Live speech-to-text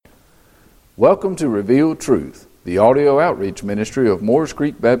Welcome to Revealed Truth, the audio outreach ministry of Moores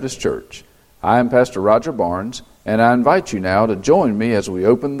Creek Baptist Church. I am Pastor Roger Barnes, and I invite you now to join me as we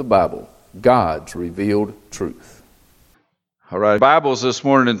open the Bible, God's Revealed Truth. All right, Bibles this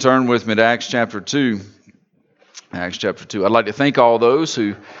morning, and turn with me to Acts chapter 2. Acts chapter 2. I'd like to thank all those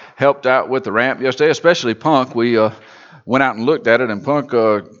who helped out with the ramp yesterday, especially Punk. We went out and looked at it, and Punk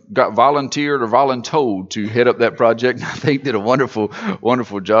got volunteered or voluntold to head up that project. I think did a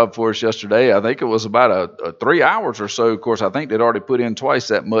wonderful job for us yesterday. I think it was about 3 hours or so. Of course, I think they'd already put in twice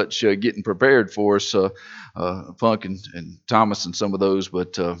that much getting prepared for us, Punk and Thomas and some of those.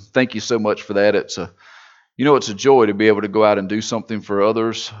 But thank you so much for that. It's a joy to be able to go out and do something for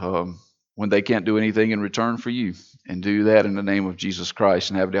others when they can't do anything in return for you, and do that in the name of Jesus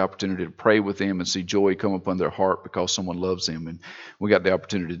Christ, and have the opportunity to pray with them and see joy come upon their heart because someone loves them. And we got the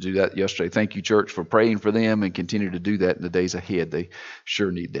opportunity to do that yesterday. Thank you, church, for praying for them, and continue to do that in the days ahead. They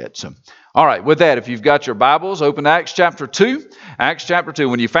sure need that. So, all right, with that, if you've got your Bibles, open to Acts chapter 2. Acts chapter 2.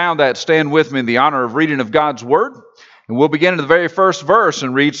 When you found that, stand with me in the honor of reading of God's Word. And we'll begin in the very first verse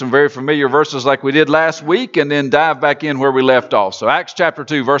and read some very familiar verses like we did last week, and then dive back in where we left off. So Acts chapter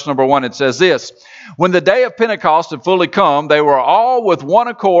 2, verse number 1, it says this: When the day of Pentecost had fully come, they were all with one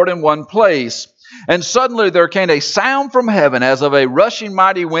accord in one place. And suddenly there came a sound from heaven as of a rushing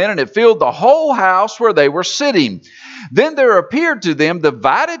mighty wind, and it filled the whole house where they were sitting. Then there appeared to them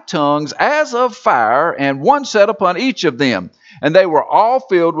divided tongues as of fire, and one sat upon each of them. And they were all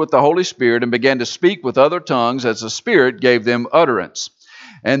filled with the Holy Spirit, and began to speak with other tongues as the Spirit gave them utterance.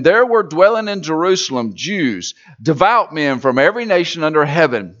 And there were dwelling in Jerusalem Jews, devout men from every nation under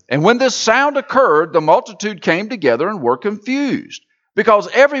heaven. And when this sound occurred, the multitude came together and were confused, because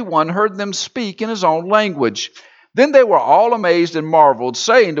everyone heard them speak in his own language. Then they were all amazed and marveled,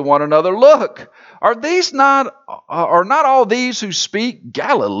 saying to one another, Look, are not all these who speak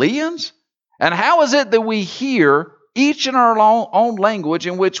Galileans? And how is it that we hear each in our own language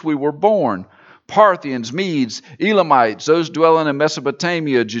in which we were born? Parthians, Medes, Elamites, those dwelling in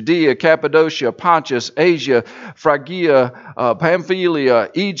Mesopotamia, Judea, Cappadocia, Pontus, Asia, Phrygia,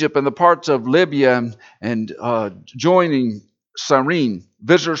 Pamphylia, Egypt, and the parts of Libya, and joining Cyrene,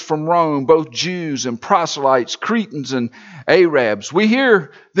 visitors from Rome, both Jews and proselytes, Cretans and Arabs. We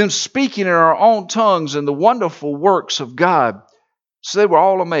hear them speaking in our own tongues and the wonderful works of God. So they were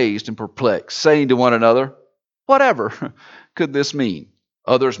all amazed and perplexed, saying to one another, Whatever could this mean?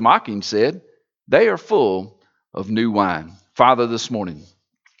 Others mocking said, They are full of new wine. Father, this morning,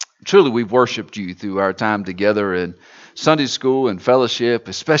 truly we've worshiped you through our time together in Sunday school and fellowship,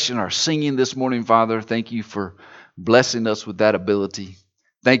 especially in our singing this morning, Father. Thank you for blessing us with that ability.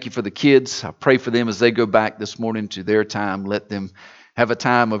 Thank you for the kids. I pray for them as they go back this morning to their time. Let them have a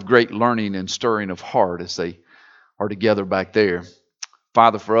time of great learning and stirring of heart as they are together back there.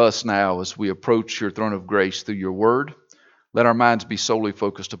 Father, for us now, as we approach your throne of grace through your word, let our minds be solely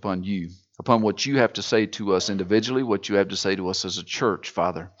focused upon you, upon what you have to say to us individually, what you have to say to us as a church,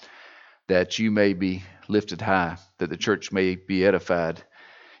 Father, that you may be lifted high, that the church may be edified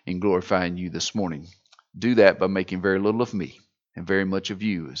in glorifying you this morning. Do that by making very little of me and very much of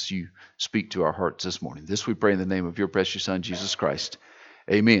you as you speak to our hearts this morning. This we pray in the name of your precious Son, Jesus Christ.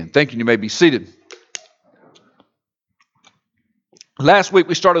 Amen. Thank you. You may be seated. Last week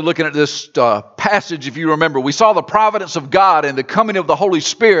we started looking at this passage, if you remember. We saw the providence of God and the coming of the Holy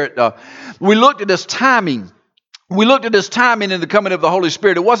Spirit. We looked at this timing. We looked at this timing in the coming of the Holy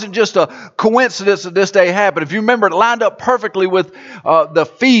Spirit. It wasn't just a coincidence that this day happened. If you remember, it lined up perfectly with the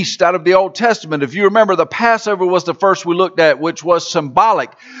feast out of the Old Testament. If you remember, the Passover was the first we looked at, which was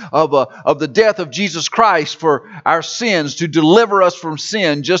symbolic of the death of Jesus Christ for our sins, to deliver us from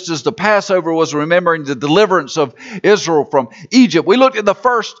sin, just as the Passover was remembering the deliverance of Israel from Egypt. We looked at the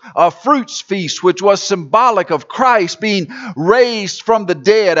first fruits feast, which was symbolic of Christ being raised from the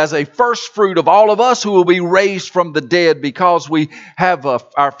dead as a first fruit of all of us who will be raised from the dead because we have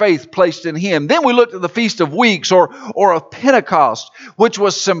our faith placed in Him. Then we looked at the Feast of Weeks or of Pentecost, which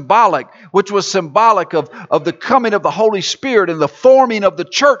was symbolic of the coming of the Holy Spirit and the forming of the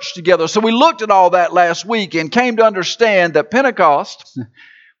church together. So we looked at all that last week and came to understand that Pentecost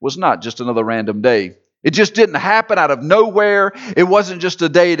was not just another random day. It just didn't happen out of nowhere. It wasn't just a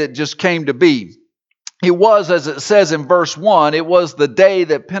day that just came to be. It was, as it says in verse 1, it was the day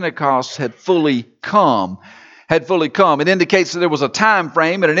that Pentecost had fully come. It indicates that there was a time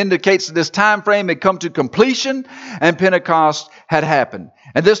frame, and it indicates that this time frame had come to completion and Pentecost had happened.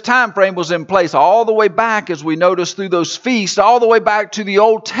 And this time frame was in place all the way back, as we noticed through those feasts, all the way back to the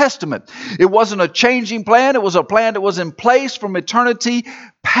Old Testament. It wasn't a changing plan. It was a plan that was in place from eternity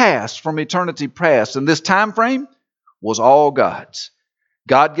past. And this time frame was all God's.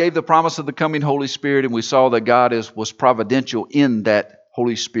 God gave the promise of the coming Holy Spirit, and we saw that God was providential in that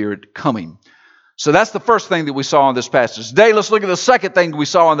Holy Spirit coming. So that's the first thing that we saw in this passage. Today, let's look at the second thing we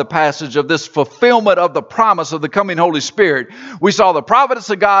saw in the passage of this fulfillment of the promise of the coming Holy Spirit. We saw the providence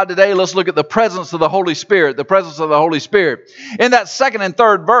of God. Today, let's look at the presence of the Holy Spirit, the presence of the Holy Spirit. In that second and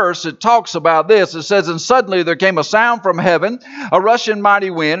third verse, it talks about this. It says, "And suddenly there came a sound from heaven, a rushing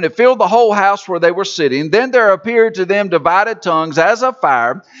mighty wind, and it filled the whole house where they were sitting. Then there appeared to them divided tongues as of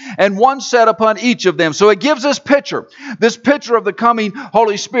fire, and one sat upon each of them." So it gives this picture of the coming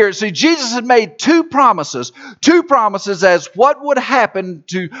Holy Spirit. See, Jesus had made two promises as what would happen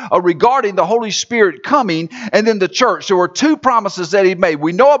regarding the Holy Spirit coming and then the church. There were two promises that He made.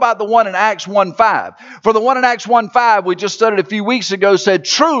 We know about the one in Acts 1:5. For the one in Acts 1:5 we just studied a few weeks ago said,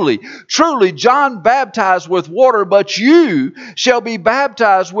 "Truly, truly, John baptized with water, but you shall be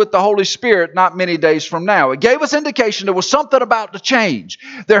baptized with the Holy Spirit not many days from now." It gave us indication there was something about to change.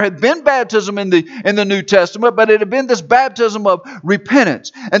 There had been baptism in the New Testament, but it had been this baptism of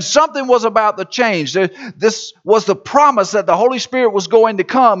repentance. And something was about to change. This was the promise that the Holy Spirit was going to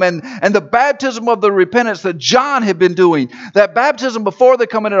come, and the baptism of the repentance that John had been doing, that baptism before the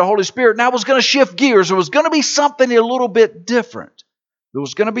coming of the Holy Spirit, now was going to shift gears. There was going to be something a little bit different. There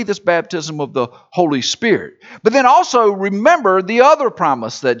was going to be this baptism of the Holy Spirit. But then also remember the other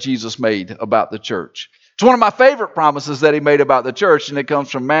promise that Jesus made about the church. It's one of my favorite promises that He made about the church, and it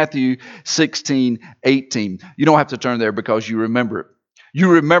comes from Matthew 16:18. You don't have to turn there because you remember it.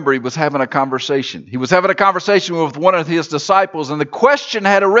 You remember He was having a conversation. He was having a conversation with one of His disciples, and the question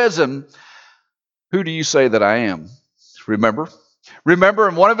had arisen, "Who do you say that I am?" Remember?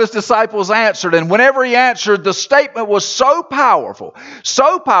 And one of His disciples answered, and whenever he answered, the statement was so powerful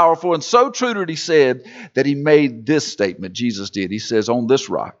and so true that He said that He made this statement. Jesus did. He says, on this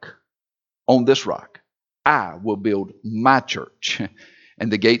rock, I will build my church,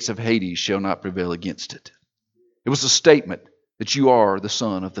 and the gates of Hades shall not prevail against it. It was a statement that you are the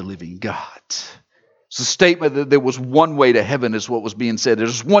Son of the living God. It's a statement that there was one way to heaven is what was being said.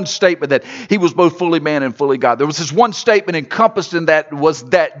 There's one statement that He was both fully man and fully God. There was this one statement encompassed in that was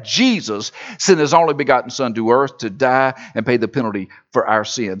that Jesus sent His only begotten Son to earth to die and pay the penalty for our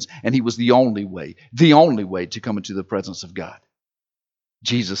sins. And He was the only way to come into the presence of God.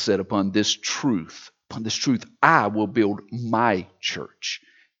 Jesus said, upon this truth, I will build my church.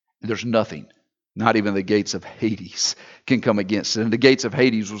 And there's nothing, not even the gates of Hades, can come against it. And the gates of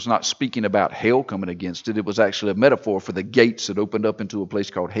Hades was not speaking about hell coming against it. It was actually a metaphor for the gates that opened up into a place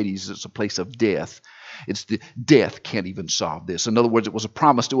called Hades. It's a place of death. Death can't even solve this. In other words, it was a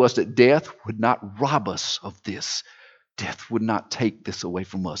promise to us that death would not rob us of this. Death would not take this away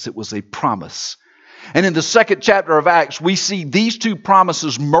from us. It was a promise. And in the second chapter of Acts, we see these two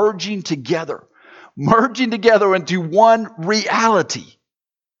promises merging together into one reality.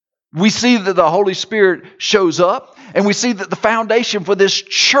 We see that the Holy Spirit shows up, and we see that the foundation for this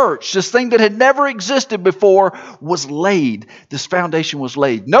church, this thing that had never existed before, was laid. This foundation was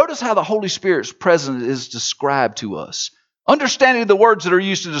laid. Notice how the Holy Spirit's presence is described to us. Understanding the words that are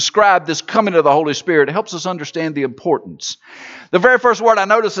used to describe this coming of the Holy Spirit helps us understand the importance. The very first word I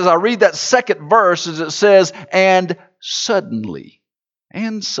notice as I read that second verse is it says, "and suddenly."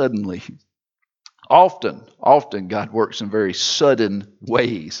 And suddenly. Often God works in very sudden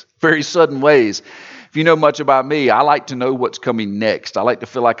ways. If you know much about me, I like to know what's coming next. I like to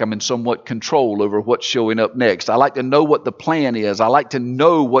feel like I'm in somewhat control over what's showing up next. I like to know what the plan is. I like to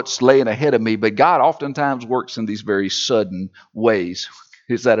know what's laying ahead of me. But God oftentimes works in these very sudden ways.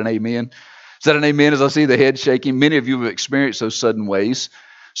 Is that an amen? Is that an amen as I see the head shaking? Many of you have experienced those sudden ways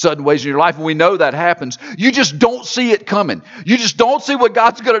in your life, and we know that happens. You just don't see it coming. You just don't see what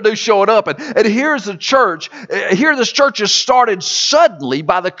God's going to do showing up. And here's the church. Here this church is started suddenly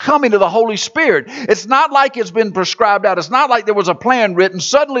by the coming of the Holy Spirit. It's not like it's been prescribed out. It's not like there was a plan written.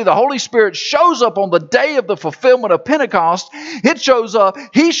 Suddenly the Holy Spirit shows up on the day of the fulfillment of Pentecost. It shows up.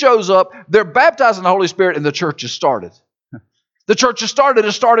 He shows up. They're baptized in the Holy Spirit, and the church is started. The church is started.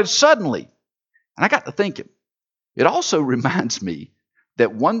 It started suddenly. And I got to thinking, it also reminds me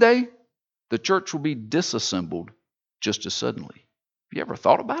that one day the church will be disassembled just as suddenly. Have you ever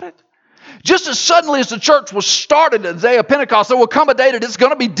thought about it? Just as suddenly as the church was started at the day of Pentecost, there will come a day that it's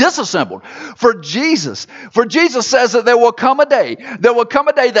going to be disassembled. For Jesus says that there will come a day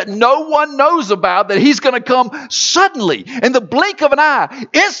that no one knows about, that He's going to come suddenly, in the blink of an eye,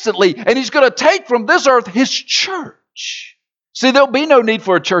 instantly, and He's going to take from this earth His church. See, there'll be no need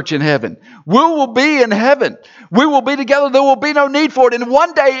for a church in heaven. We will be in heaven. We will be together. There will be no need for it. And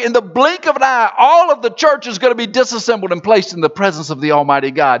one day, in the blink of an eye, all of the church is going to be disassembled and placed in the presence of the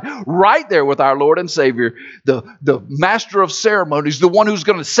Almighty God, right there with our Lord and Savior, the master of ceremonies, the one who's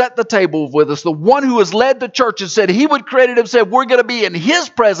going to set the table with us, the one who has led the church and said he would create it himself. We're going to be in his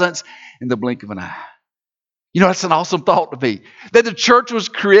presence in the blink of an eye. You know, that's an awesome thought to me, that the church was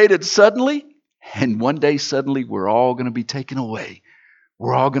created suddenly, and one day suddenly we're all going to be taken away.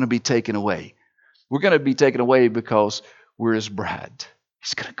 We're all going to be taken away. We're going to be taken away because we're his bride.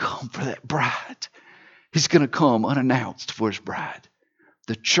 He's going to come for that bride. He's going to come unannounced for his bride.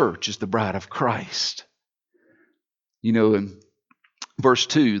 The church is the bride of Christ. You know, in verse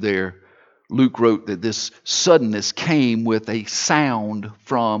 2 there, Luke wrote that this suddenness came with a sound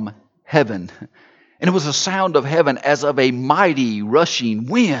from heaven. And it was a sound of heaven as of a mighty rushing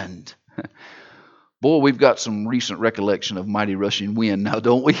wind. Boy, we've got some recent recollection of mighty rushing wind now,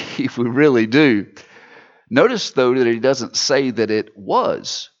 don't we? If we really do. Notice, though, that he doesn't say that it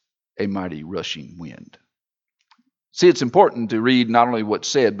was a mighty rushing wind. See, it's important to read not only what's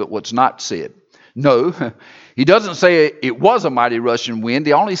said, but what's not said. No, he doesn't say it was a mighty rushing wind.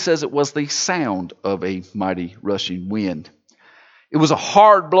 He only says it was the sound of a mighty rushing wind. It was a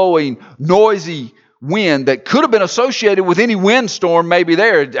hard-blowing, noisy wind that could have been associated with any windstorm maybe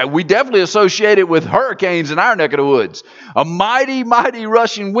there. We definitely associate it with hurricanes in our neck of the woods. A mighty, mighty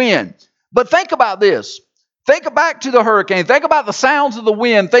rushing wind. But think about this. Think back to the hurricane. Think about the sounds of the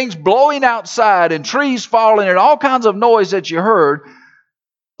wind, things blowing outside and trees falling and all kinds of noise that you heard.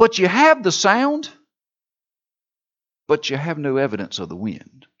 But you have the sound, but you have no evidence of the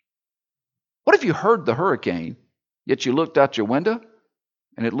wind. What if you heard the hurricane, yet you looked out your window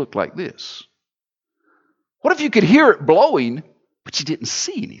and it looked like this? What if you could hear it blowing, but you didn't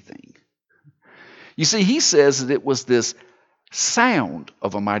see anything? You see, he says that it was this sound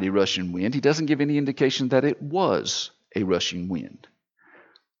of a mighty rushing wind. He doesn't give any indication that it was a rushing wind.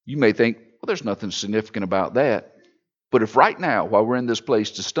 You may think, well, there's nothing significant about that. But if right now, while we're in this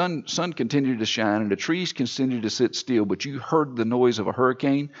place, the sun continued to shine and the trees continued to sit still, but you heard the noise of a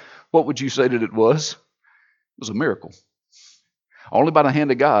hurricane, what would you say that it was? It was a miracle. Only by the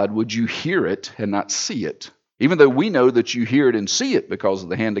hand of God would you hear it and not see it. Even though we know that you hear it and see it because of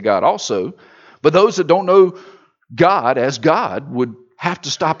the hand of God also. But those that don't know God as God would have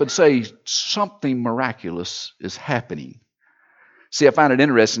to stop and say, something miraculous is happening. See, I find it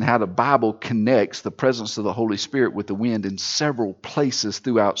interesting how the Bible connects the presence of the Holy Spirit with the wind in several places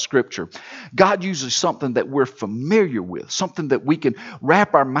throughout Scripture. God uses something that we're familiar with, something that we can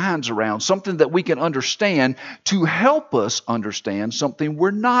wrap our minds around, something that we can understand to help us understand something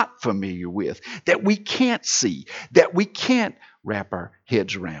we're not familiar with, that we can't see, that we can't wrap our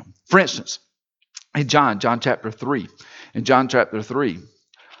heads around. For instance, in John chapter 3,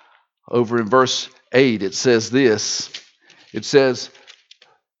 over in verse 8, it says this. It says,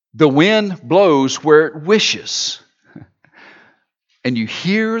 the wind blows where it wishes, and you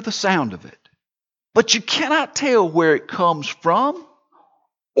hear the sound of it, but you cannot tell where it comes from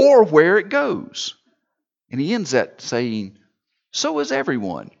or where it goes. And he ends that saying, so is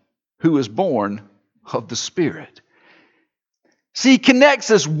everyone who is born of the Spirit. See, he connects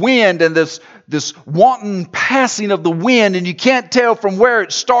this wind and this wanton passing of the wind, and you can't tell from where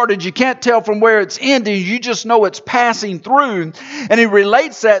it started, you can't tell from where it's ending, you just know it's passing through. And he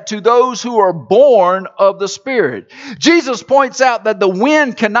relates that to those who are born of the Spirit. Jesus points out that the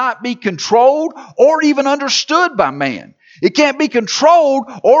wind cannot be controlled or even understood by man. It can't be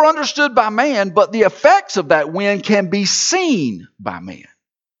controlled or understood by man, but the effects of that wind can be seen by man.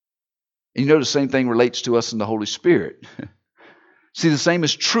 And you know the same thing relates to us in the Holy Spirit. See, the same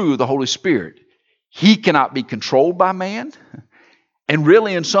is true of the Holy Spirit. He cannot be controlled by man, and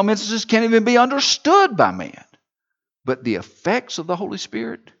really in some instances can't even be understood by man. But the effects of the Holy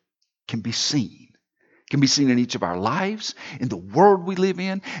Spirit can be seen. Can be seen in each of our lives, in the world we live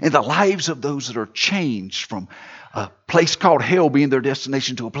in the lives of those that are changed from a place called hell being their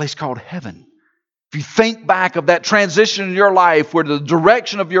destination to a place called heaven. If you think back of that transition in your life where the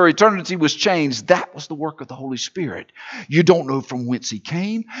direction of your eternity was changed, that was the work of the Holy Spirit. You don't know from whence He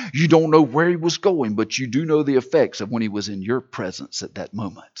came. You don't know where He was going, but you do know the effects of when He was in your presence at that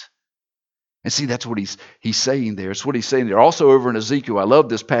moment. And see, that's what he's saying there. It's what he's saying there. Also over in Ezekiel, I love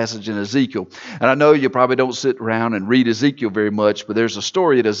this passage in Ezekiel. And I know you probably don't sit around and read Ezekiel very much, but there's a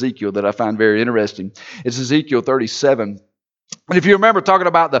story at Ezekiel that I find very interesting. It's Ezekiel 37. And if you remember talking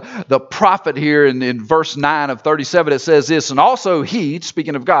about the prophet here in verse 9 of 37, it says this, and also he,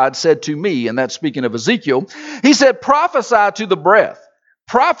 speaking of God, said to me, and that's speaking of Ezekiel, he said, prophesy to the breath,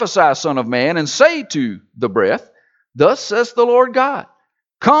 prophesy, son of man, and say to the breath, Thus says the Lord God,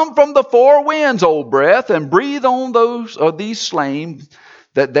 come from the four winds, O breath, and breathe on those of these slain,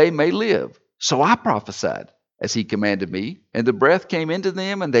 that they may live. So I prophesied as he commanded me, and the breath came into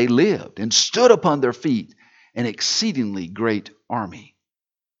them, and they lived, and stood upon their feet, an exceedingly great army.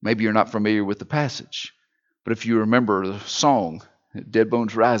 Maybe you're not familiar with the passage, but if you remember the song, Dead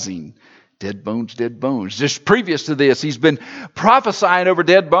Bones Rising, dead bones, dead bones. Just previous to this, he's been prophesying over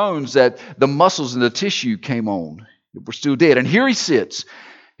dead bones that the muscles and the tissue came on. We're still dead. And here he sits,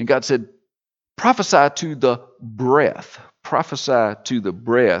 and God said, prophesy to the breath. Prophesy to the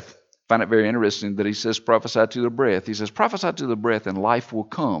breath. I find it very interesting that he says prophesy to the breath. He says prophesy to the breath and life will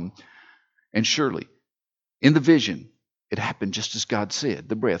come. And surely, in the vision, it happened just as God said,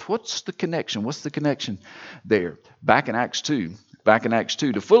 the breath. What's the connection? What's the connection there? Back in Acts 2,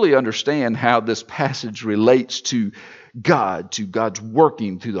 to fully understand how this passage relates to God, to God's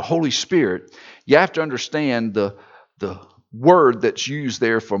working through the Holy Spirit, you have to understand the word that's used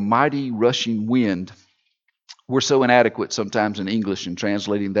there for mighty rushing wind. We're so inadequate sometimes in English in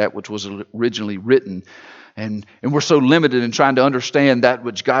translating that which was originally written. And we're so limited in trying to understand that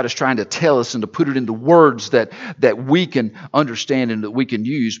which God is trying to tell us and to put it into words that we can understand and that we can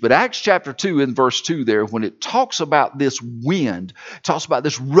use. But Acts chapter 2 in verse 2 there, when it talks about this wind, it talks about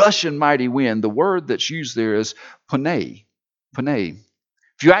this rushing mighty wind, the word that's used there is pone. Pone.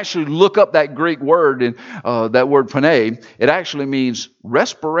 If you actually look up that Greek word, and that word pone, it actually means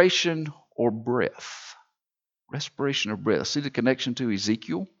respiration or breath. Respiration or breath. See the connection to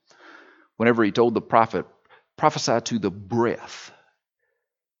Ezekiel? Whenever he told the prophet, prophesy to the breath.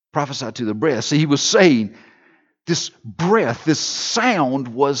 Prophesy to the breath. See, he was saying this breath, this sound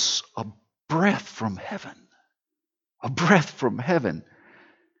was a breath from heaven. A breath from heaven.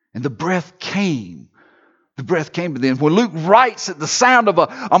 And the breath came. The breath came to them. When Luke writes that the sound of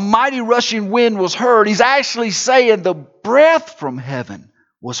a mighty rushing wind was heard, he's actually saying the breath from heaven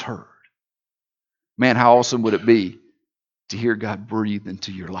was heard. Man, how awesome would it be to hear God breathe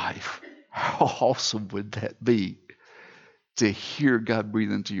into your life? How awesome would that be to hear God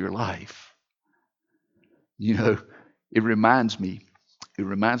breathe into your life? You know, it reminds me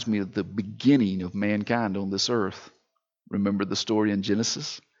of the beginning of mankind on this earth. Remember the story in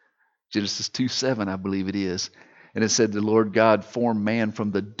Genesis? Genesis 2:7, I believe it is. And it said the Lord God formed man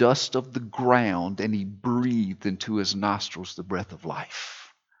from the dust of the ground, and he breathed into his nostrils the breath of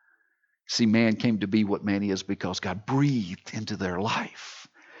life. See, man came to be what man is because God breathed into their life.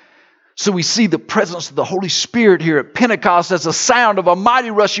 So we see the presence of the Holy Spirit here at Pentecost as a sound of a mighty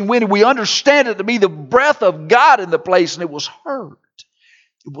rushing wind. And we understand it to be the breath of God in the place. And it was heard.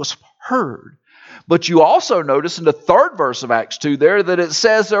 It was heard. But you also notice in the third verse of Acts 2 there that it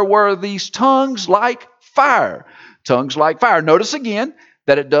says there were these tongues like fire. Tongues like fire. Notice again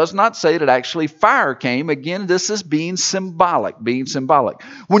that it does not say that actually fire came. Again, this is being symbolic.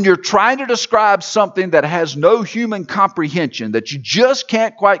 When you're trying to describe something that has no human comprehension, that you just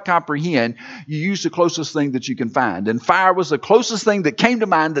can't quite comprehend, you use the closest thing that you can find. And fire was the closest thing that came to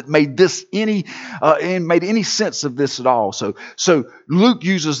mind that made any sense of this at all. So Luke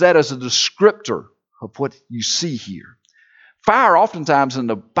uses that as a descriptor of what you see here. Fire oftentimes in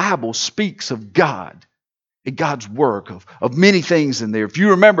the Bible speaks of God. In God's work of many things in there. If you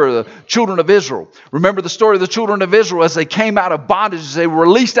remember the children of Israel, remember the story of the children of Israel as they came out of bondage, as they were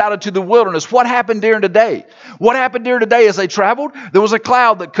released out into the wilderness. What happened during the day? What happened during the day as they traveled? There was a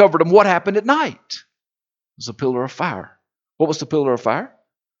cloud that covered them. What happened at night? It was a pillar of fire. What was the pillar of fire?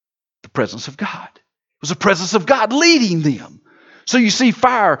 The presence of God. It was the presence of God leading them. So you see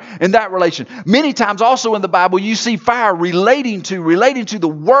fire in that relation. Many times also in the Bible, you see fire relating to the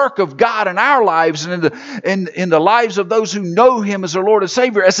work of God in our lives and in the lives of those who know Him as their Lord and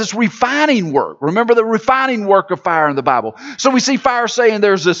Savior as this refining work. Remember the refining work of fire in the Bible. So we see fire saying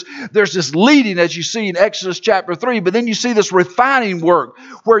there's this leading as you see in Exodus chapter 3, but then you see this refining work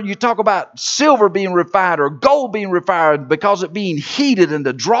where you talk about silver being refined or gold being refined because it being heated and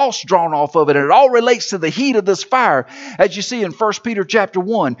the dross drawn off of it. And it all relates to the heat of this fire as you see in 1 Peter chapter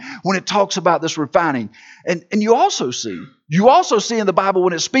 1 when it talks about this refining. And you also see in the Bible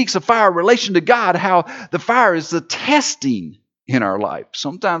when it speaks of fire in relation to God how the fire is the testing in our life.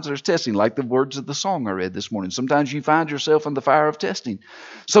 Sometimes there's testing, like the words of the song I read this morning. Sometimes you find yourself in the fire of testing.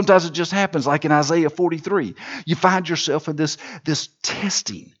 Sometimes it just happens, like in Isaiah 43. You find yourself in this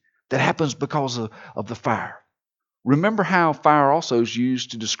testing that happens because of the fire. Remember how fire also is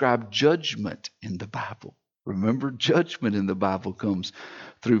used to describe judgment in the Bible. Remember, judgment in the Bible comes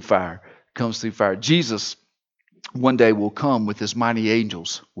through fire. Jesus one day will come with his mighty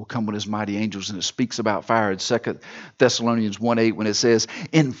angels. Will come with his mighty angels. And it speaks about fire in 2 Thessalonians 1:8 when it says,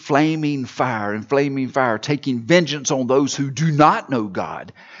 in flaming fire, taking vengeance on those who do not know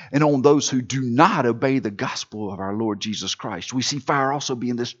God and on those who do not obey the gospel of our Lord Jesus Christ. We see fire also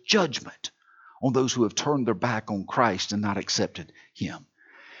being this judgment on those who have turned their back on Christ and not accepted him.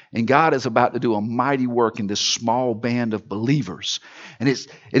 And God is about to do a mighty work in this small band of believers. And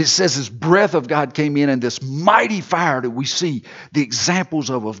it says this breath of God came in, and this mighty fire that we see the examples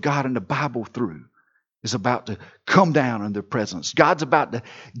of God in the Bible through is about to come down in their presence. God's about to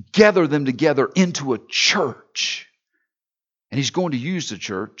gather them together into a church. And he's going to use the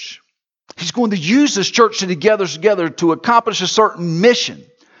church. He's going to use this church to gather together to accomplish a certain mission.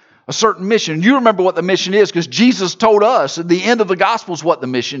 A certain mission. You remember what the mission is because Jesus told us at the end of the Gospels what the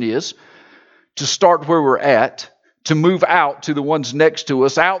mission is. To start where we're at, to move out to the ones next to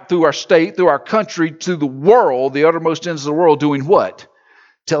us, out through our state, through our country, to the world, the uttermost ends of the world, doing what?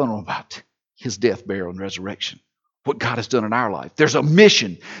 Telling them about his death, burial, and resurrection. What God has done in our life. There's a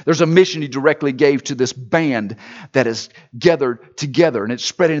mission. There's a mission he directly gave to this band that is gathered together, and it's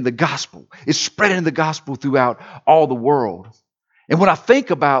spreading the gospel. It's spreading the gospel throughout all the world. And when I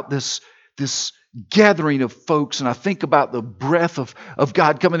think about this gathering of folks, and I think about the breath of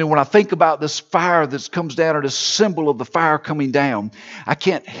God coming in, when I think about this fire that comes down, or this symbol of the fire coming down, I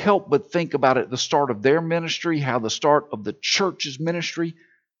can't help but think about it at the start of their ministry, how the start of the church's ministry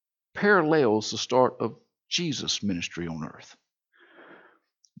parallels the start of Jesus' ministry on earth.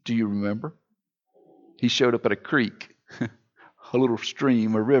 Do you remember? He showed up at a creek, a little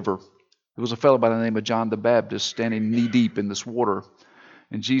stream, a river. There was a fellow by the name of John the Baptist standing knee deep in this water.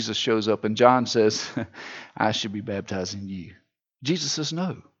 And Jesus shows up and John says, I should be baptizing you. Jesus says,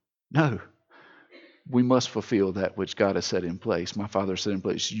 no. We must fulfill that which God has set in place. My Father set in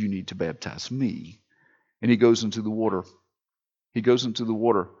place. You need to baptize me. And he goes into the water.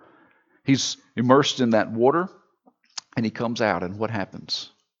 He's immersed in that water and he comes out. And what happens?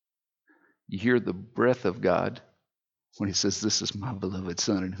 You hear the breath of God when he says, this is my beloved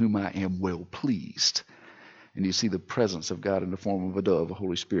Son in whom I am well pleased. And you see the presence of God in the form of a dove, the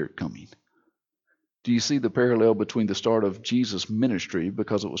Holy Spirit coming. Do you see the parallel between the start of Jesus' ministry,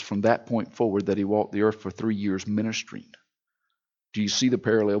 because it was from that point forward that he walked the earth for 3 years ministering? Do you see the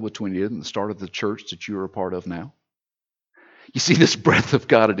parallel between it and the start of the church that you are a part of now? You see, this breath of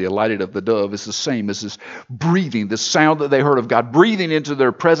God, the alighted of the dove, is the same as this breathing, the sound that they heard of God breathing into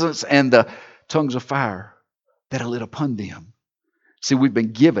their presence, and the tongues of fire that are lit upon them. See, we've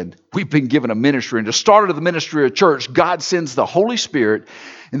been given a ministry. And to start of the ministry of church, God sends the Holy Spirit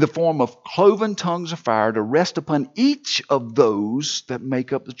in the form of cloven tongues of fire to rest upon each of those that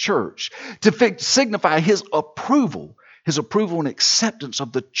make up the church, to signify his approval and acceptance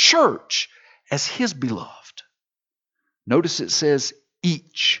of the church as his beloved. Notice it says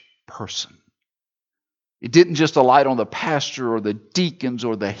each person. It didn't just alight on the pastor or the deacons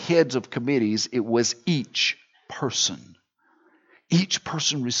or the heads of committees. It was each person. Each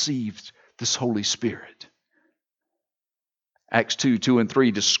person received this Holy Spirit. Acts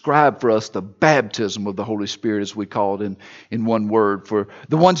 2:2-3 describe for us the baptism of the Holy Spirit, as we call it in one word. For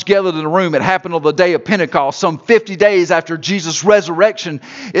the ones gathered in the room, it happened on the day of Pentecost, some 50 days after Jesus' resurrection,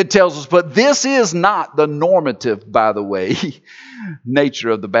 it tells us. But this is not the normative, by the way, nature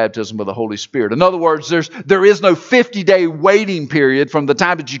of the baptism of the Holy Spirit. In other words, there is no 50-day waiting period from the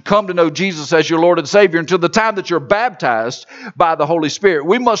time that you come to know Jesus as your Lord and Savior until the time that you're baptized by the Holy Spirit.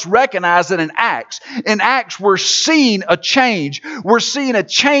 We must recognize that in Acts we're seeing a change. We're seeing a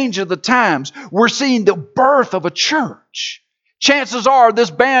change of the times. We're seeing the birth of a church. Chances are this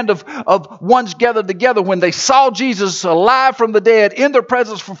band of ones gathered together, when they saw Jesus alive from the dead in their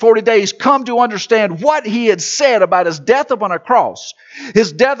presence for 40 days, come to understand what he had said about his death upon a cross.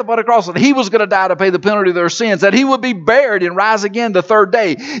 His death upon a cross, that he was going to die to pay the penalty of their sins, that he would be buried and rise again the third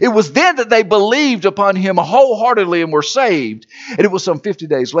day. It was then that they believed upon him wholeheartedly and were saved. And it was some 50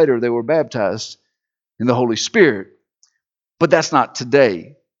 days later they were baptized in the Holy Spirit. But that's not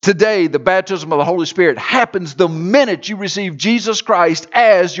today. Today, the baptism of the Holy Spirit happens the minute you receive Jesus Christ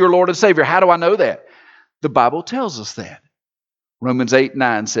as your Lord and Savior. How do I know that? The Bible tells us that. Romans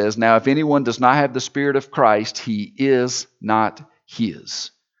 8:9 says, now if anyone does not have the Spirit of Christ, he is not his.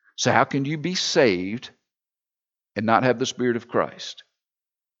 So how can you be saved and not have the Spirit of Christ?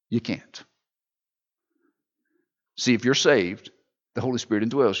 You can't. See, if you're saved, the Holy Spirit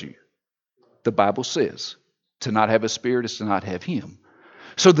indwells you. The Bible says to not have a spirit is to not have him.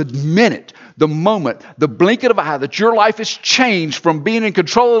 So the minute, the moment, the blink of an eye that your life is changed from being in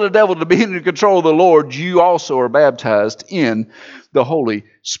control of the devil to being in control of the Lord, you also are baptized in the Holy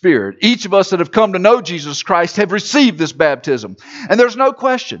Spirit. Each of us that have come to know Jesus Christ have received this baptism. And there's no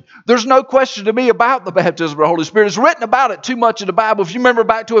question. There's no question to me about the baptism of the Holy Spirit. It's written about it too much in the Bible. If you remember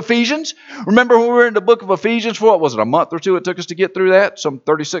back to Ephesians, remember when we were in the book of Ephesians for, what was it, a month or two it took us to get through that? Some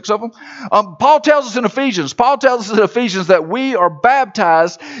 36 of them. Paul tells us in Ephesians that we are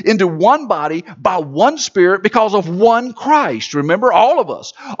baptized into one body by one Spirit because of one Christ. Remember, all of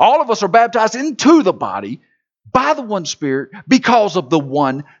us are baptized into the body by the one Spirit because of the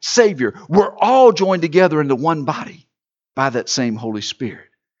one Savior. We're all joined together into one body by that same Holy Spirit.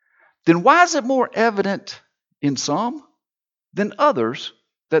 Then why is it more evident in some than others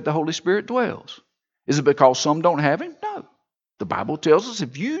that the Holy Spirit dwells? Is it because some don't have Him? No. The Bible tells us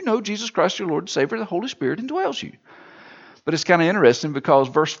if you know Jesus Christ your Lord and Savior, the Holy Spirit indwells you. But it's kind of interesting because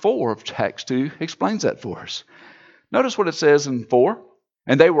verse 4 of Acts 2 explains that for us. Notice what it says in 4.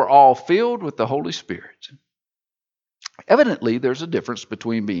 And they were all filled with the Holy Spirit. Evidently, there's a difference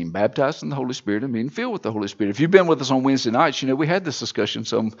between being baptized in the Holy Spirit and being filled with the Holy Spirit. If you've been with us on Wednesday nights, you know we had this discussion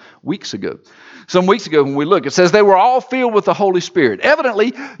some weeks ago. Some weeks ago when we look, it says they were all filled with the Holy Spirit.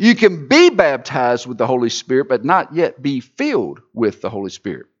 Evidently, you can be baptized with the Holy Spirit, but not yet be filled with the Holy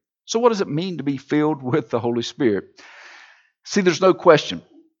Spirit. So what does it mean to be filled with the Holy Spirit? See, there's no question.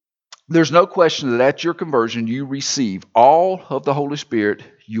 There's no question that at your conversion, you receive all of the Holy Spirit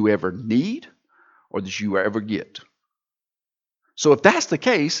you ever need or that you ever get. So if that's the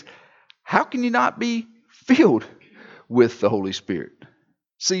case, how can you not be filled with the Holy Spirit?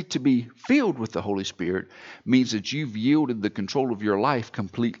 See, to be filled with the Holy Spirit means that you've yielded the control of your life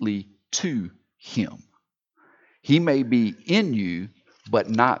completely to Him. He may be in you, but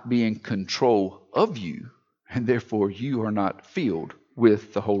not be in control of you, and therefore you are not filled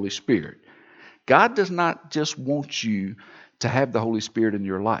with the Holy Spirit. God does not just want you to have the Holy Spirit in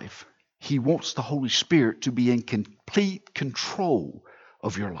your life. He wants the Holy Spirit to be in complete control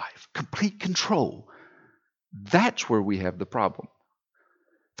of your life. Complete control. That's where we have the problem.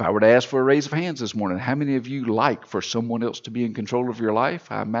 If I were to ask for a raise of hands this morning, how many of you like for someone else to be in control of your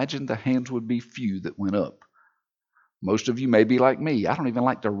life? I imagine the hands would be few that went up. Most of you may be like me. I don't even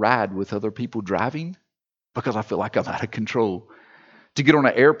like to ride with other people driving because I feel like I'm out of control. To get on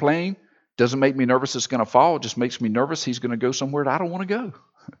an airplane doesn't make me nervous it's going to fall. It just makes me nervous he's going to go somewhere that I don't want to go.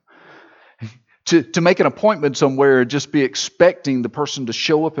 To make an appointment somewhere and just be expecting the person to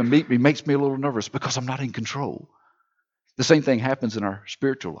show up and meet me makes me a little nervous because I'm not in control. The same thing happens in our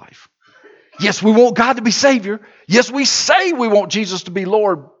spiritual life. Yes, we want God to be Savior. Yes, we say we want Jesus to be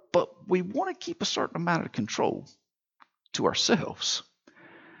Lord, but we want to keep a certain amount of control to ourselves.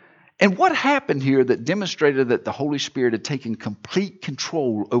 And what happened here that demonstrated that the Holy Spirit had taken complete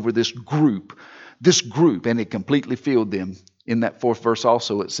control over this group, and it completely filled them? In that 4th verse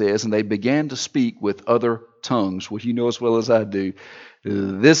also it says, and they began to speak with other tongues. Well, you know as well as I do,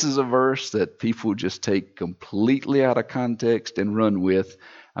 this is a verse that people just take completely out of context and run with.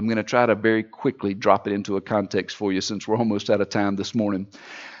 I'm going to try to very quickly drop it into a context for you since we're almost out of time this morning.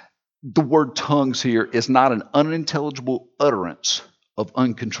 The word tongues here is not an unintelligible utterance of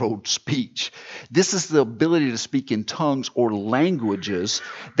uncontrolled speech. This is the ability to speak in tongues or languages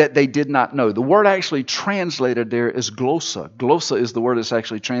that they did not know. The word actually translated there is glossa. Glossa is the word that's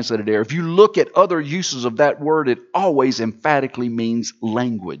actually translated there. If you look at other uses of that word, it always emphatically means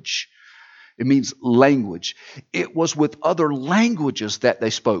language. It means language. It was with other languages that they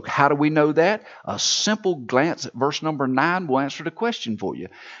spoke. How do we know that? A simple glance at verse number 9 will answer the question for you.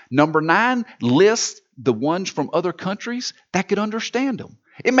 Number 9 lists the ones from other countries that could understand them.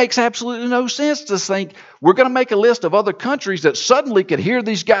 It makes absolutely no sense to think we're going to make a list of other countries that suddenly could hear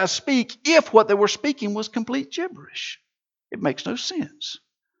these guys speak if what they were speaking was complete gibberish. It makes no sense.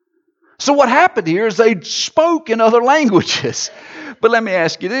 So what happened here is they spoke in other languages. But let me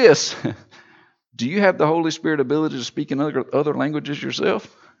ask you this. Do you have the Holy Spirit ability to speak in other languages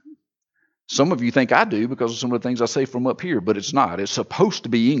yourself? Some of you think I do because of some of the things I say from up here, but it's not. It's supposed to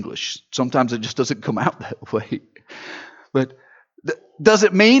be English. Sometimes it just doesn't come out that way. But does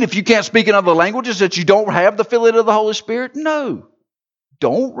it mean if you can't speak in other languages that you don't have the filling of the Holy Spirit? No.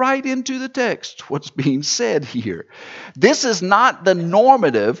 Don't write into the text what's being said here. This is not the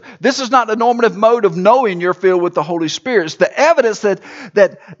normative. This is not the normative mode of knowing you're filled with the Holy Spirit. It's the evidence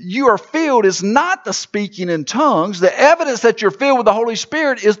that you are filled is not the speaking in tongues. The evidence that you're filled with the Holy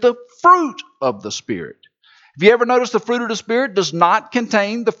Spirit is the fruit of the Spirit. Have you ever noticed the fruit of the Spirit does not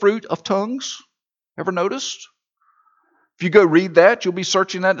contain the fruit of tongues? Ever noticed? If you go read that, you'll be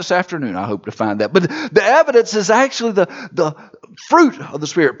searching that this afternoon, I hope to find that. But the evidence is actually the fruit of the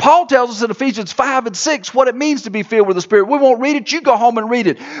Spirit. Paul tells us in Ephesians 5 and 6 what it means to be filled with the Spirit. We won't read it. You go home and read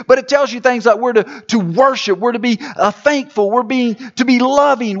it. But it tells you things like we're to worship. We're to be thankful. We're to be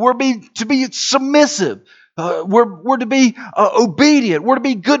loving. We're to be submissive. We're to be obedient. We're to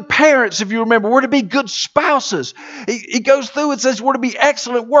be good parents, if you remember. We're to be good spouses. It goes through and says we're to be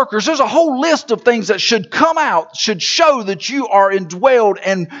excellent workers. There's a whole list of things that should come out, should show that you are indwelled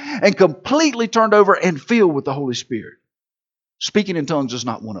and completely turned over and filled with the Holy Spirit. Speaking in tongues is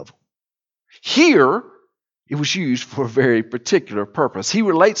not one of them. Here, it was used for a very particular purpose. He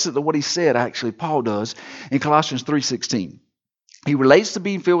relates it to what he said, actually, Paul does, in Colossians 3:16. He relates to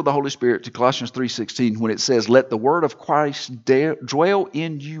being filled with the Holy Spirit to Colossians 3:16 when it says, let the word of Christ dwell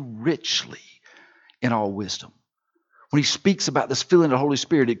in you richly in all wisdom. When he speaks about this filling of the Holy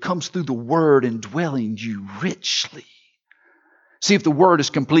Spirit, it comes through the word indwelling you richly. See, if the word is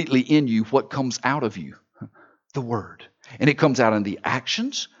completely in you, what comes out of you? The word. And it comes out in the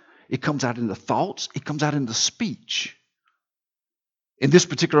actions, it comes out in the thoughts, it comes out in the speech. In this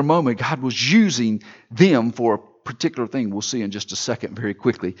particular moment, God was using them for a particular thing we'll see in just a second very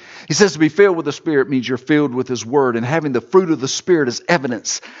quickly. He says to be filled with the Spirit means you're filled with His Word, and having the fruit of the Spirit is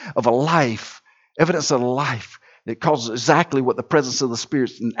evidence of a life that causes exactly what the presence of the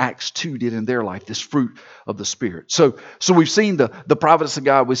Spirit in Acts 2 did in their life, this fruit of the Spirit. So we've seen the providence of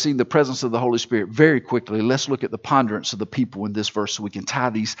God, we've seen the presence of the Holy Spirit very quickly. Let's look at the ponderance of the people in this verse so we can tie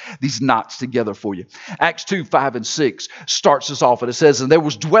these knots together for you. Acts 2, 5 and 6 starts us off and it says, and there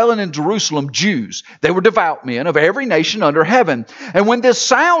was dwelling in Jerusalem Jews. They were devout men of every nation under heaven. And when this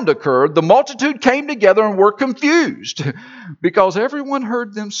sound occurred, the multitude came together and were confused because everyone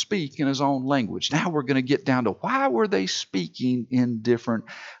heard them speak in his own language. Now we're going to get down to why were they speaking in different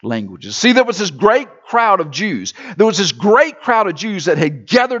languages? See, there was this great crowd of Jews. There was this great crowd of Jews that had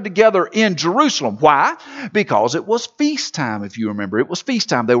gathered together in Jerusalem. Why? Because it was feast time, if you remember. It was feast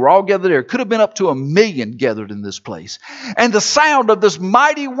time. They were all gathered there. It could have been up to 1 million gathered in this place. And the sound of this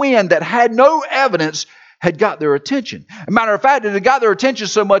mighty wind that had no evidence had got their attention. As a matter of fact, it had got their attention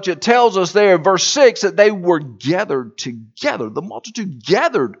so much, it tells us there in verse 6 that they were gathered together. The multitude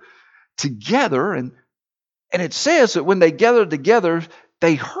gathered together, and it says that when they gathered together,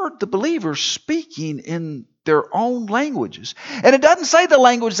 they heard the believers speaking in their own languages. And it doesn't say the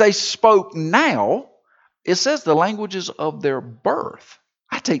language they spoke now. It says the languages of their birth.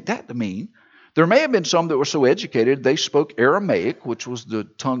 I take that to mean there may have been some that were so educated they spoke Aramaic, which was the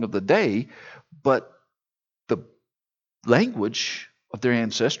tongue of the day, but the language of their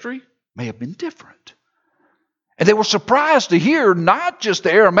ancestry may have been different. And they were surprised to hear not just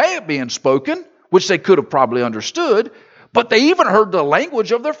the Aramaic being spoken, which they could have probably understood, but they even heard the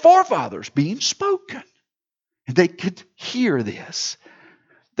language of their forefathers being spoken. And they could hear this.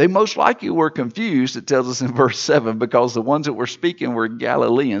 They most likely were confused, it tells us in verse 7, because the ones that were speaking were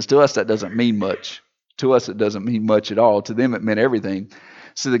Galileans. To us, that doesn't mean much. To us, it doesn't mean much at all. To them, it meant everything.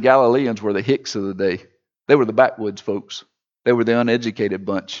 See, the Galileans were the hicks of the day. They were the backwoods folks. They were the uneducated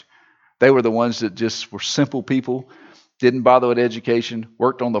bunch. They were the ones that just were simple people, didn't bother with education,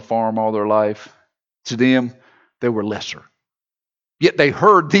 worked on the farm all their life. To them, they were lesser. Yet they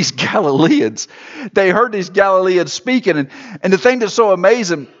heard these Galileans. They heard these Galileans speaking. And the thing that's so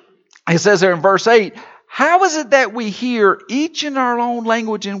amazing, it says there in verse 8, how is it that we hear each in our own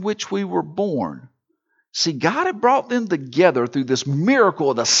language in which we were born? See, God had brought them together through this miracle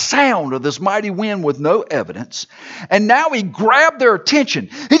of the sound of this mighty wind with no evidence. And now He grabbed their attention.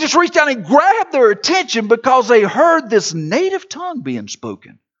 He just reached down and grabbed their attention because they heard this native tongue being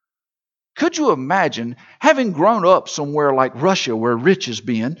spoken. Could you imagine having grown up somewhere like Russia where Rich has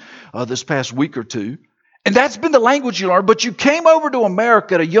been this past week or two, and that's been the language you learned, but you came over to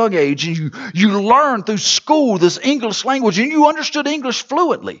America at a young age and you learned through school this English language and you understood English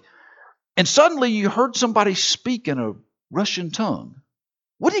fluently. And suddenly you heard somebody speak in a Russian tongue.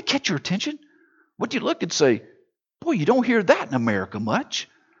 Wouldn't it catch your attention? Would you look and say, boy, you don't hear that in America much.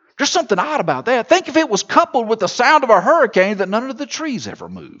 There's something odd about that. Think if it was coupled with the sound of a hurricane that none of the trees ever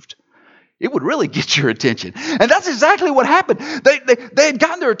moved. It would really get your attention. And that's exactly what happened. They had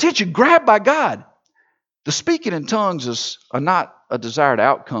gotten their attention, grabbed by God. The speaking in tongues is not a desired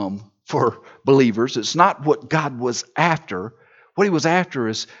outcome for believers. It's not what God was after. What He was after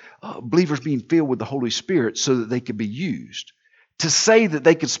is believers being filled with the Holy Spirit so that they could be used. To say that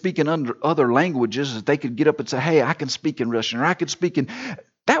they could speak in other languages, that they could get up and say, hey, I can speak in Russian, or I can speak in...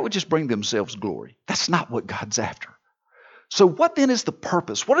 That would just bring themselves glory. That's not what God's after. So what then is the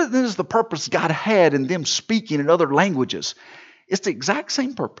purpose? What then is the purpose God had in them speaking in other languages? It's the exact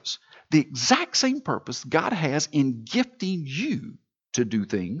same purpose. The exact same purpose God has in gifting you to do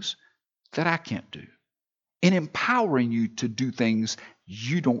things that I can't do. in empowering you to do things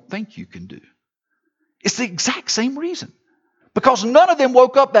you don't think you can do. It's the exact same reason. Because none of them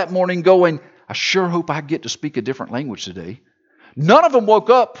woke up that morning going, I sure hope I get to speak a different language today. None of them woke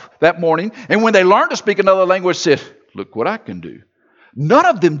up that morning and when they learned to speak another language said, look what I can do. None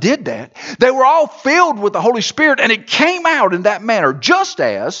of them did that. They were all filled with the Holy Spirit and it came out in that manner, just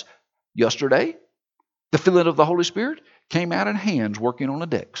as yesterday, the filling of the Holy Spirit came out in hands working on a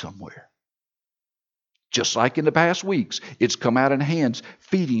deck somewhere. Just like in the past weeks, it's come out in hands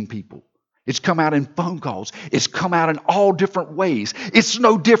feeding people. It's come out in phone calls. It's come out in all different ways. It's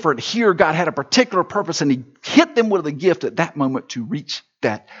no different. Here, God had a particular purpose and He hit them with a gift at that moment to reach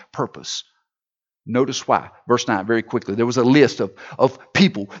that purpose. Notice why. Verse 9, very quickly. There was a list of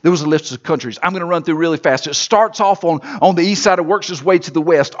people. There was a list of countries. I'm going to run through really fast. It starts off on the east side. It works its way to the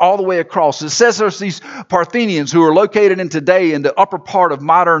west, all the way across. It says there's these Parthians who are located in today in the upper part of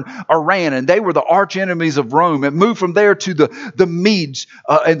modern Iran, and they were the arch enemies of Rome. It moved from there to the Medes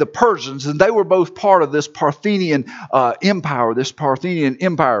and the Persians, and they were both part of this Parthian empire,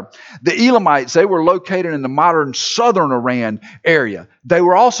 The Elamites, they were located in the modern southern Iran area. They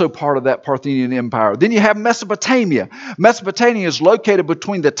were also part of that Parthian empire. Then you have Mesopotamia. Mesopotamia is located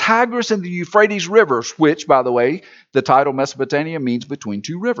between the Tigris and the Euphrates rivers, which, by the way, the title Mesopotamia means between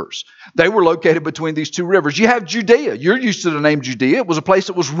two rivers. They were located between these two rivers. You have Judea. You're used to the name Judea. It was a place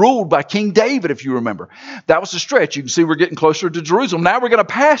that was ruled by King David, if you remember. That was a stretch. You can see we're getting closer to Jerusalem. Now we're going to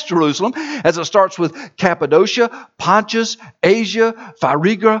pass Jerusalem as it starts with Cappadocia, Pontus, Asia,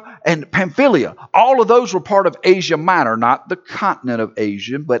 Phrygia, and Pamphylia. All of those were part of Asia Minor, not the continent of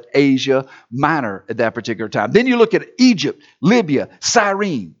Asia, but Asia Minor at that particular time. Then you look at Egypt, Libya,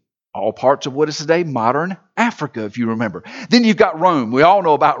 Cyrene. All parts of what is today modern Africa, if you remember. Then you've got Rome. We all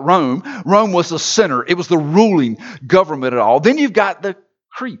know about Rome. Rome was the center. It was the ruling government at all. Then you've got the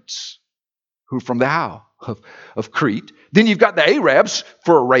Cretes, who are from the Isle of Crete. Then you've got the Arabs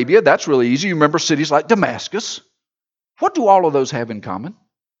for Arabia. That's really easy. You remember cities like Damascus. What do all of those have in common?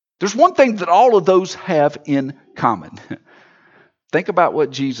 There's one thing that all of those have in common. Think about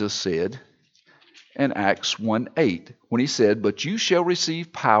what Jesus said in Acts 1:8, when He said, but you shall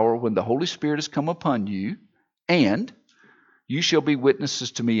receive power when the Holy Spirit has come upon you, and you shall be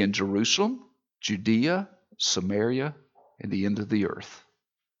witnesses to me in Jerusalem, Judea, Samaria, and the end of the earth.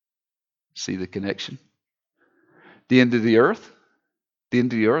 See the connection? The end of the earth? The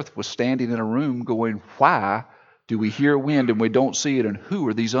end of the earth was standing in a room going, why do we hear wind and we don't see it? And who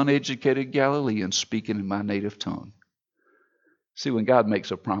are these uneducated Galileans speaking in my native tongue? See, when God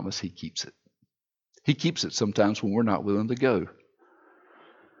makes a promise, He keeps it. He keeps it sometimes when we're not willing to go.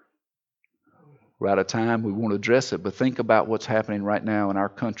 We're out of time. We won't address it, but think about what's happening right now in our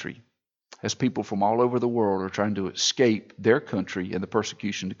country as people from all over the world are trying to escape their country and the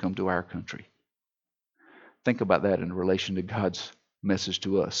persecution to come to our country. Think about that in relation to God's message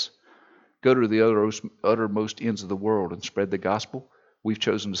to us. Go to the uttermost ends of the world and spread the gospel. We've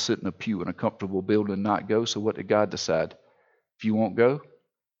chosen to sit in a pew in a comfortable building and not go, so what did God decide? If you won't go,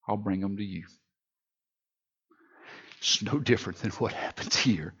 I'll bring them to you. It's no different than what happens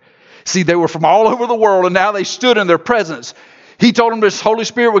here. See, they were from all over the world, and now they stood in their presence. He told them this Holy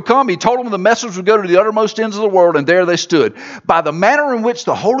Spirit would come. He told them the message would go to the uttermost ends of the world, and there they stood. By the manner in which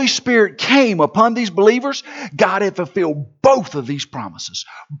the Holy Spirit came upon these believers, God had fulfilled both of these promises.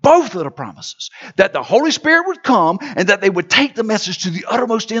 Both of the promises. That the Holy Spirit would come, and that they would take the message to the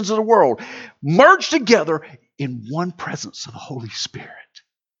uttermost ends of the world. Merged together in one presence of the Holy Spirit.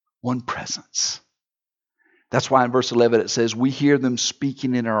 One presence. That's why in verse 11 it says, we hear them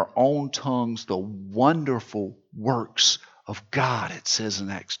speaking in our own tongues the wonderful works of God, it says in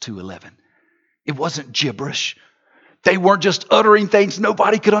Acts 2:11. It wasn't gibberish. They weren't just uttering things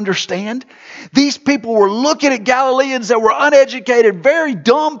nobody could understand. These people were looking at Galileans that were uneducated, very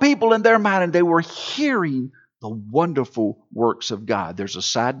dumb people in their mind, and they were hearing the wonderful works of God. There's a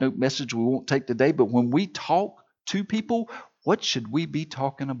side note message we won't take today, but when we talk to people, what should we be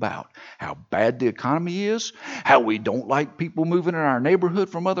talking about? How bad the economy is? How we don't like people moving in our neighborhood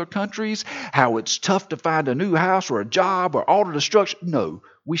from other countries? How it's tough to find a new house or a job or all the destruction? No,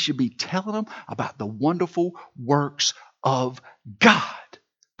 we should be telling them about the wonderful works of God.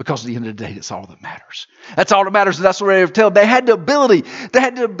 Because at the end of the day, that's all that matters. That's all that matters, and that's what they were telling. They had the ability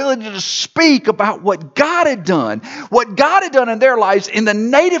to speak about what God had done in their lives in the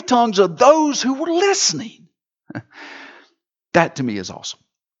native tongues of those who were listening. That to me is awesome.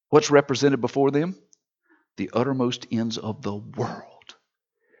 What's represented before them? The uttermost ends of the world.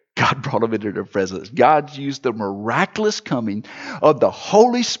 God brought them into their presence. God used the miraculous coming of the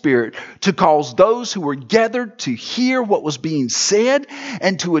Holy Spirit to cause those who were gathered to hear what was being said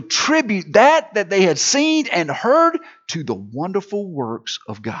and to attribute that they had seen and heard to the wonderful works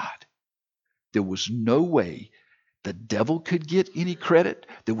of God. There was no way the devil could get any credit.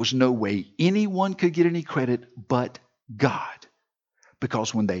 There was no way anyone could get any credit but God.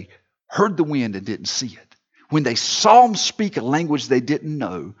 Because when they heard the wind and didn't see it, when they saw him speak a language they didn't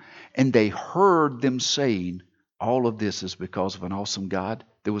know, and they heard them saying, all of this is because of an awesome God,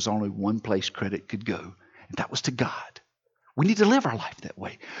 there was only one place credit could go, and that was to God. We need to live our life that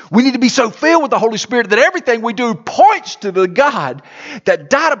way. We need to be so filled with the Holy Spirit that everything we do points to the God that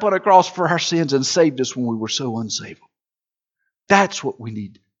died upon a cross for our sins and saved us when we were so unsavable. That's what we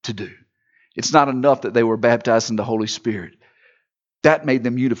need to do. It's not enough that they were baptized in the Holy Spirit. That made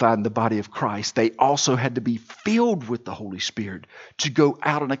them unified in the body of Christ. They also had to be filled with the Holy Spirit to go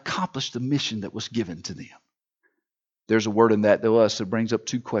out and accomplish the mission that was given to them. There's a word in that to us that brings up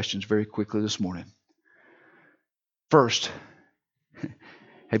two questions very quickly this morning. First,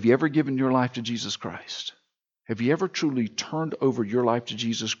 have you ever given your life to Jesus Christ? Have you ever truly turned over your life to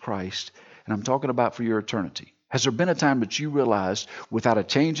Jesus Christ? And I'm talking about for your eternity. Has there been a time that you realized without a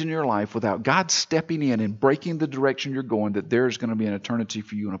change in your life, without God stepping in and breaking the direction you're going, that there is going to be an eternity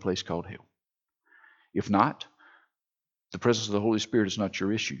for you in a place called hell? If not, the presence of the Holy Spirit is not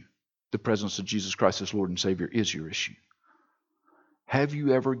your issue. The presence of Jesus Christ as Lord and Savior is your issue. Have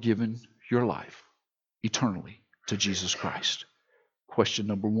you ever given your life eternally to Jesus Christ? Question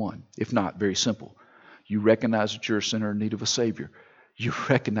number one. If not, very simple. You recognize that you're a sinner in need of a Savior. You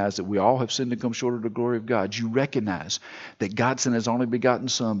recognize that we all have sinned and come short of the glory of God. You recognize that God sent his only begotten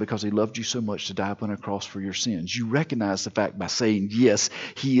Son because he loved you so much to die upon a cross for your sins. You recognize the fact by saying, yes,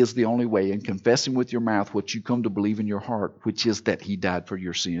 he is the only way, and confessing with your mouth what you come to believe in your heart, which is that he died for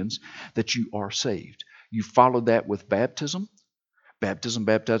your sins, that you are saved. You follow that with baptism. Baptism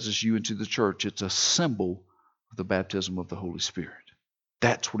baptizes you into the church. It's a symbol of the baptism of the Holy Spirit.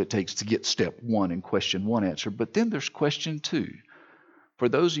 That's what it takes to get step one and question one answered. But then there's question two. For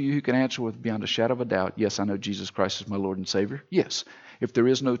those of you who can answer with beyond a shadow of a doubt, yes, I know Jesus Christ is my Lord and Savior. Yes, if there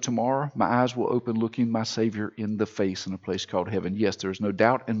is no tomorrow, my eyes will open looking my Savior in the face in a place called heaven. Yes, there is no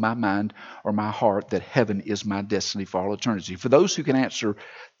doubt in my mind or my heart that heaven is my destiny for all eternity. For those who can answer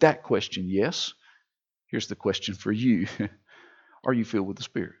that question, yes, here's the question for you. Are you filled with the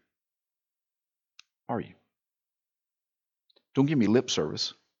Spirit? Are you? Don't give me lip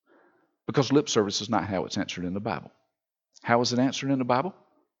service, because lip service is not how it's answered in the Bible. How is it answered in the Bible?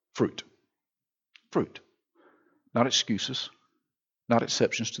 Fruit. Fruit. Not excuses. Not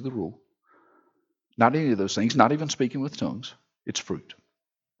exceptions to the rule. Not any of those things. Not even speaking with tongues. It's fruit.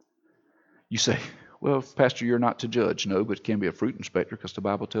 You say, well, Pastor, you're not to judge. No, but it can be a fruit inspector because the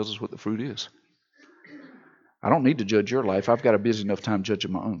Bible tells us what the fruit is. I don't need to judge your life. I've got a busy enough time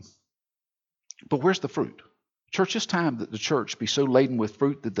judging my own. But where's the fruit? Church, it's time that the church be so laden with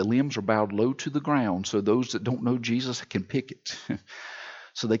fruit that the limbs are bowed low to the ground so those that don't know Jesus can pick it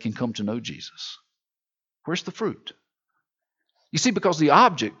so they can come to know Jesus. Where's the fruit? You see, because the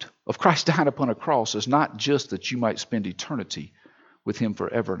object of Christ dying upon a cross is not just that you might spend eternity with him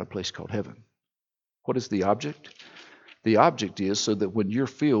forever in a place called heaven. What is the object? The object is so that when you're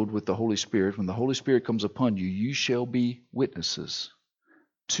filled with the Holy Spirit, when the Holy Spirit comes upon you, you shall be witnesses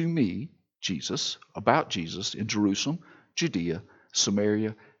to me, Jesus, about Jesus in Jerusalem, Judea,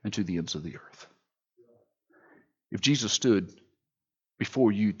 Samaria, and to the ends of the earth. If Jesus stood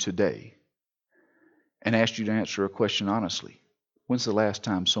before you today and asked you to answer a question honestly, when's the last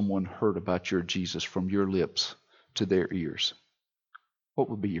time someone heard about your Jesus from your lips to their ears? What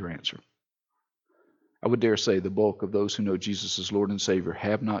would be your answer? I would dare say the bulk of those who know Jesus as Lord and Savior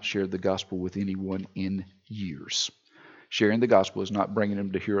have not shared the gospel with anyone in years. Sharing the gospel is not bringing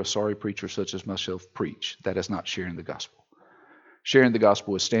them to hear a sorry preacher such as myself preach. That is not sharing the gospel. Sharing the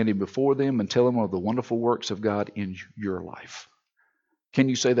gospel is standing before them and telling them of the wonderful works of God in your life. Can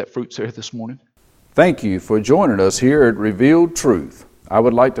you say that fruit's there this morning? Thank you for joining us here at Revealed Truth. I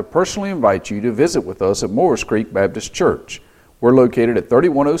would like to personally invite you to visit with us at Morris Creek Baptist Church. We're located at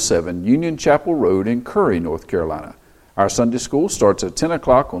 3107 Union Chapel Road in Curry, North Carolina. Our Sunday school starts at 10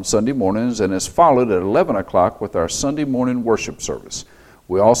 o'clock on Sunday mornings and is followed at 11 o'clock with our Sunday morning worship service.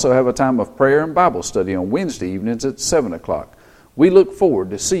 We also have a time of prayer and Bible study on Wednesday evenings at 7 o'clock. We look forward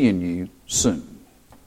to seeing you soon.